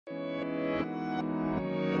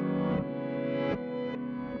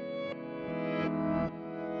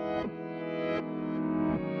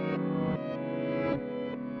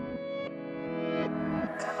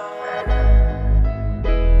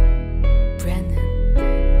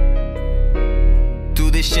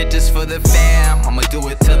shit just for the fam. I'ma do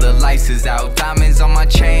it till the lights is out. Diamonds on my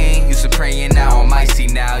chain, used to praying, now I'm icy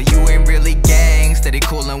now. You ain't really gang, steady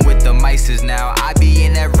coolin' with the mices now. I be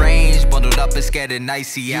in that range, bundled up and scared of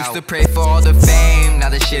nicey out. Used to pray for all the fame, now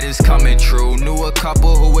the shit is coming true. Knew a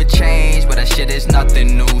couple who would change, but that shit is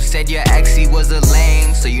nothing new. Said your ex, he was a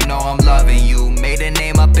lame, so you know I'm loving you. Made a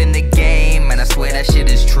name up in the game, and I swear that shit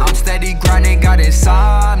is true. I'm steady grinding, got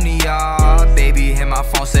insomnia. Baby hit my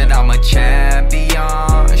phone, said I'm a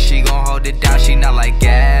champion. She gon' hold it down, she not like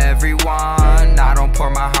everyone. I don't pour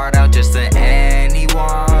my heart out just to anyone.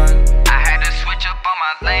 I had to switch up on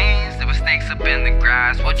my lanes, there was snakes up in the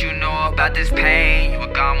grass. What you know about this pain? You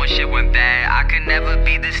were gone when shit went bad, I could never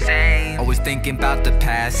be the same. Always thinking about the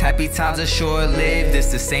past, happy times are short-lived.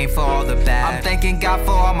 It's the same for all the bad. I'm thanking God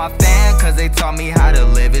for all my fans, cause they taught me how to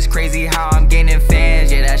live. It's crazy how I'm gaining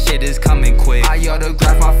fans, yeah that shit is coming quick. I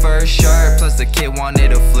autographed my first shirt, plus the kid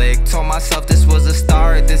wanted a flick. Told myself this was a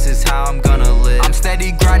start, this is how I'm gonna live. I'm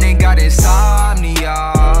steady grinding, got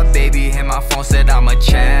insomnia. Baby hit my phone, said I'm a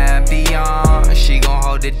champion. She gon'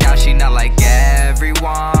 hold it down, she not like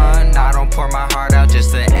everyone. I don't pour my heart out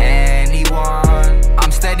just to anyone.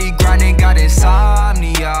 I'm steady grinding, got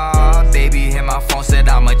insomnia. Baby hit my phone, said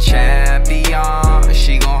I'm a champion.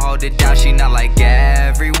 She gon' hold it down, she not like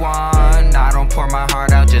everyone. I don't pour my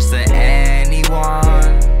heart out just to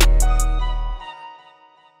anyone.